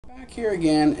Back here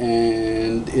again,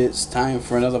 and it's time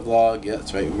for another vlog. Yeah,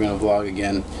 that's right, we're going to vlog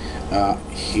again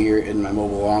here in my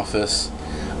mobile office.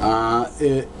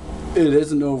 It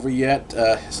isn't over yet.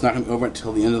 It's not going to be over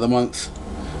until the end of the month.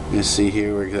 Let's see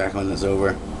here where exactly when it's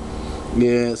over.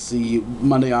 Yeah, it's the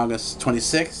Monday, August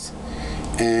 26th,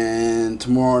 and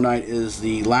tomorrow night is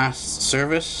the last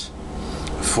service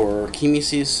for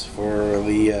Kimisis, for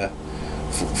the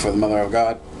Mother of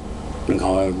God. We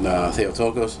call her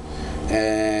Theotokos.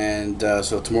 And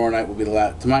so tomorrow night will be the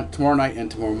last. Tomorrow night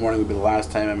and tomorrow morning will be the last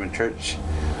time I'm in church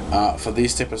for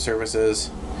these type of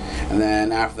services. And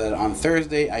then after that, on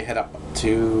Thursday, I head up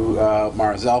to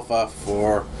Mars Alpha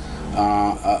for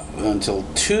until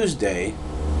Tuesday.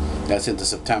 That's into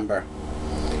September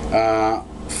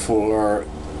for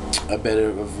a bit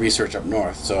of research up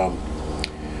north. So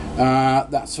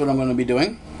that's what I'm going to be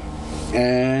doing.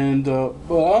 And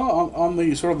well, on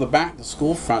the sort of the back to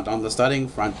school front, on the studying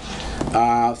front,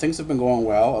 things have been going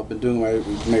well. I've been doing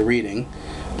my reading.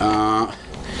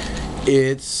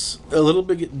 It's a little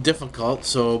bit difficult,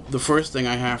 so the first thing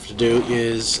I have to do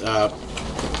is I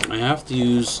have to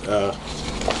use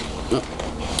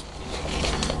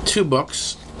 2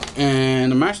 books,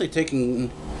 and I'm actually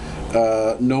taking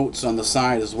notes on the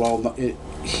side as well,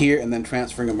 here, and then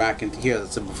transferring them back into here, as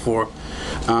I said before,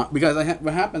 because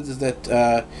what happens is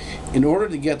that in order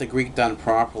to get the Greek done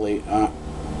properly, as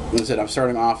I said, I'm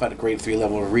starting off at a grade 3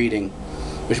 level of reading,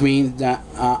 which means that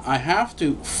I have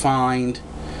to find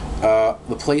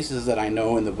the places that I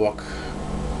know in the book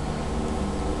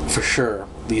for sure.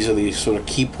 These are the sort of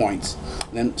key points,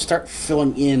 and then start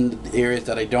filling in the areas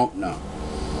that I don't know.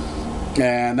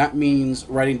 And that means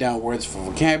writing down words for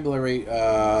vocabulary,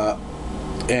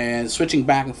 and switching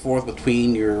back and forth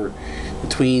between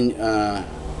the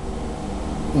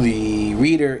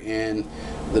reader and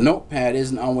the notepad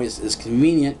isn't always as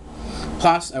convenient.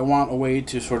 Plus, I want a way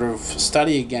to sort of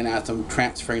study again as I'm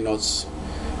transferring notes,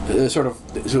 sort of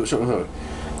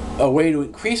a way to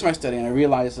increase my study. And I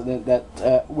realize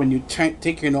that when you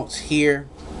take your notes here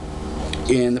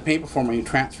in the paper form and you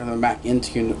transfer them back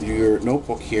into your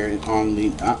notebook here on the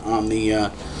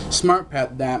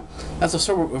SmartPad, that's a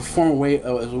sort of a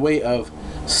way of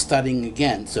studying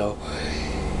again. So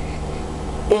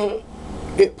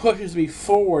it pushes me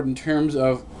forward in terms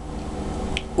of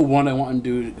what I want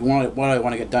to do, what I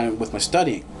want to get done with my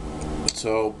studying.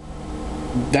 So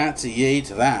that's a yay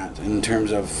to that in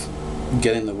terms of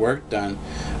getting the work done.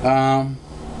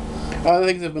 Other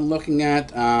things I've been looking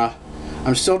at,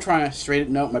 I'm still trying to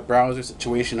straighten out my browser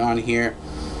situation on here.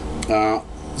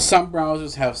 Some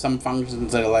browsers have some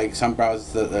functions that I like, some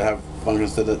browsers that have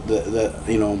functions that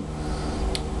you know,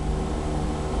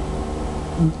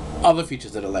 other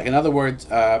features that I like. In other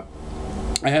words, I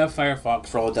have Firefox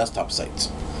for all the desktop sites.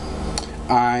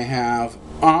 I have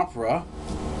Opera,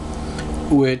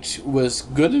 which was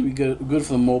good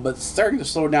for the mobile, but it's starting to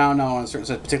slow down now on certain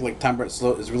sites, particularly Tumblr.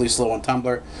 It's really slow on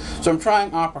Tumblr. So I'm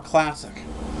trying Opera Classic.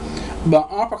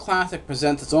 But Opera Classic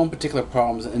presents its own particular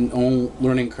problems and own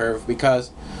learning curve,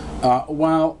 because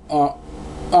while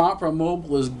Opera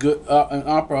Mobile is good, and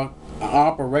Opera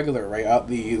regular, right? Not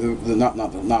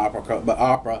Opera, but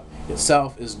Opera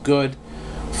itself is good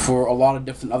for a lot of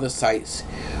different other sites.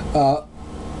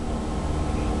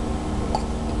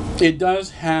 It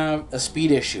does have a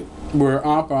speed issue, where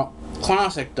Opera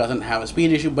Classic doesn't have a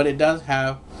speed issue, but it does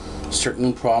have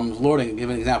certain problems loading. I'll give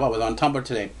you an example. I was on Tumblr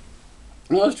today.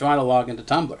 I was trying to log into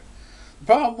Tumblr. The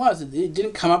problem was it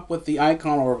didn't come up with the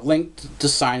icon or link to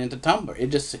sign into Tumblr. It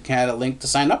just had a link to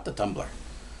sign up to Tumblr.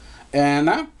 And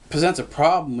that presents a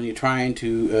problem when you're trying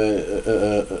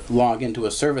to log into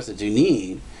a service that you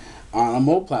need on a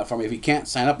mobile platform. If you can't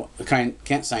sign up,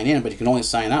 can't sign in, but you can only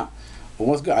sign up. Well,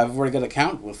 what's good? I've already got an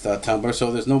account with Tumblr, so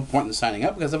there's no point in signing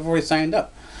up because I've already signed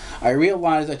up. I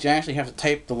realized that you actually have to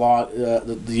type the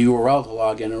URL to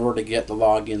log in order to get the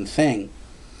login thing.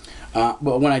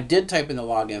 But when I did type in the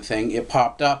login thing, it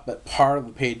popped up, but part of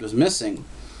the page was missing,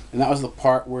 and that was the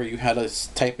part where you had to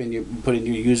type in put in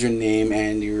your username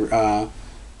and your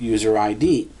user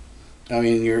ID. I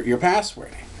mean your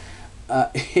password.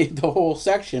 The whole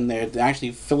section there to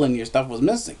actually fill in your stuff was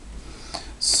missing.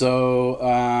 So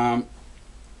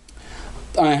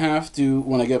I have to,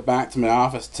 when I get back to my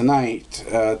office tonight,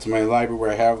 to my library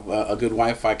where I have a good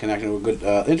Wi-Fi connection, or a good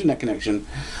internet connection,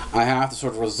 I have to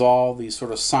sort of resolve these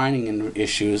sort of signing in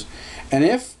issues. And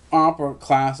if Opera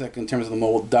Classic, in terms of the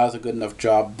mobile, does a good enough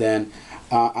job, then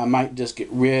I might just get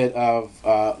rid of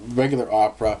regular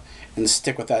Opera and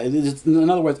stick with that. In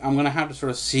other words, I'm going to have to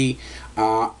sort of see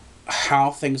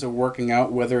how things are working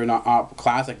out, whether or not Opera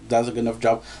Classic does a good enough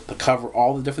job to cover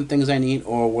all the different things I need,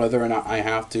 or whether or not I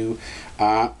have to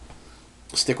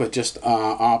stick with just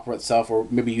Opera itself, or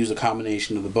maybe use a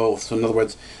combination of the both. So in other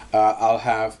words, I'll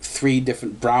have 3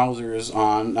 different browsers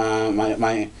on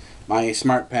my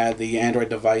SmartPad, the Android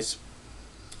device,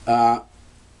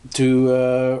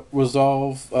 to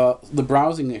resolve the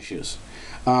browsing issues.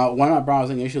 One of my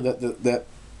browsing issues that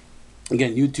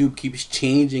again, YouTube keeps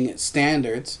changing its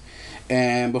standards,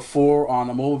 and before on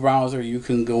a mobile browser you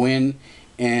can go in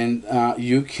and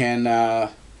you can on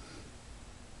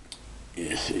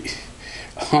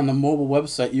the mobile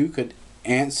website you could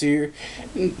answer,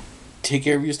 take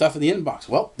care of your stuff in the inbox.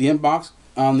 Well, the inbox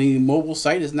on the mobile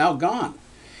site is now gone.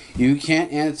 You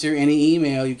can't answer any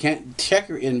email. You can't check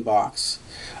your inbox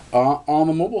on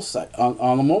the mobile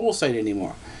site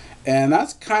anymore, and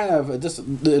that's kind of a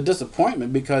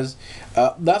disappointment, because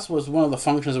that was one of the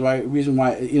functions of reason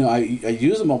why I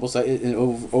use the mobile site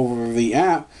over the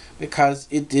app, because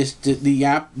the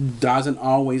app doesn't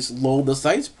always load the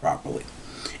sites properly,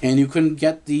 and you couldn't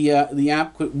get the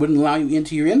app wouldn't allow you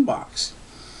into your inbox.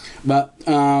 But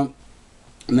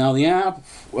now the app,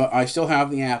 I still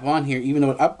have the app on here, even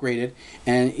though it upgraded,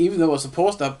 and even though it was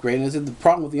supposed to upgrade. And the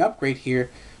problem with the upgrade here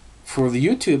for the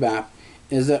YouTube app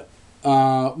is that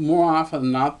more often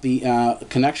than not the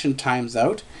connection times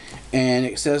out, and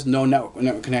it says no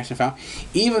network connection found.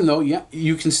 Even though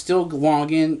you can still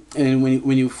log in, and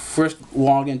when you first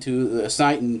log into the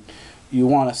site and you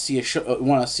want to see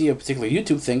a particular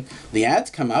YouTube thing, the ads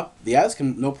come up. The ads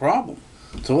come no problem.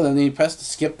 So then you press to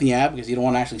skip the ad because you don't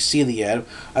want to actually see the ad.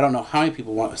 I don't know how many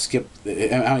people want to skip,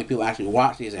 how many people actually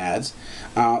watch these ads.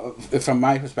 From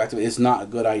my perspective, it's not a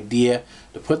good idea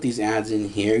to put these ads in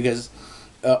here, because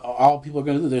all people are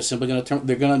going to do, they're simply going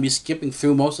to be skipping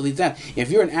through most of these ads.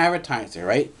 If you're an advertiser,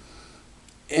 right,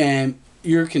 and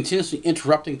you're continuously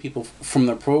interrupting people from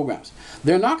their programs,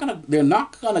 they're not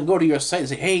gonna go to your site and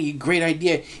say, "Hey, great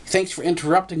idea! Thanks for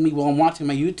interrupting me while I'm watching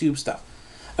my YouTube stuff."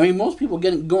 I mean, most people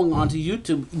going onto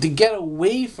YouTube to get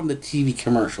away from the TV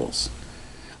commercials.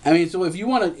 I mean, so if you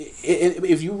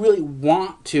really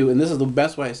want to, and this is the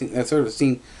best way I've sort of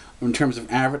seen in terms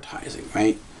of advertising,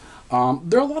 right?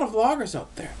 There are a lot of vloggers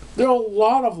out there. There are a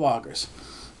lot of vloggers,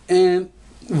 and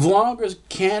vloggers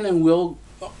can and will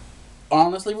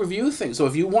honestly review things. So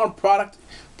if you want product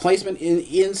placement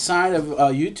inside of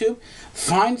YouTube,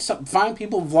 find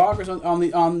people, vloggers on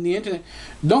the internet.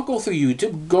 Don't go through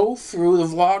YouTube. Go through the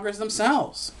vloggers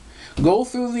themselves. Go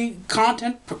through the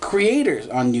content creators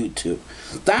on YouTube.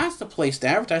 That's the place to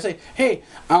advertise. Say, hey,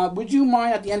 would you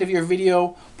mind at the end of your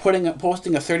video posting a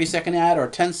 30-second ad or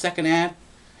a 10-second ad?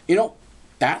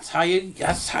 That's how you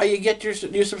get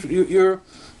your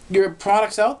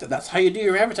products out there. That's how you do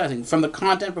your advertising from the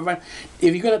content provider.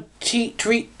 If you're going to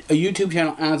treat a YouTube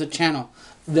channel as a channel,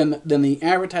 then the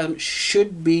advertisement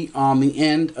should be on the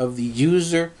end of the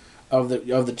user of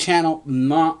the channel,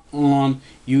 not on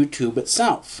YouTube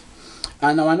itself.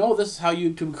 Now I know this is how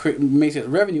YouTube makes its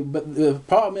revenue, but the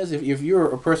problem is if you're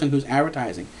a person who's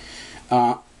advertising,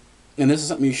 and this is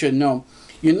something you should know,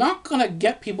 you're not going to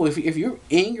get people if you're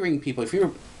angering people, if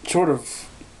you're sort of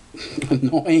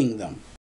annoying them.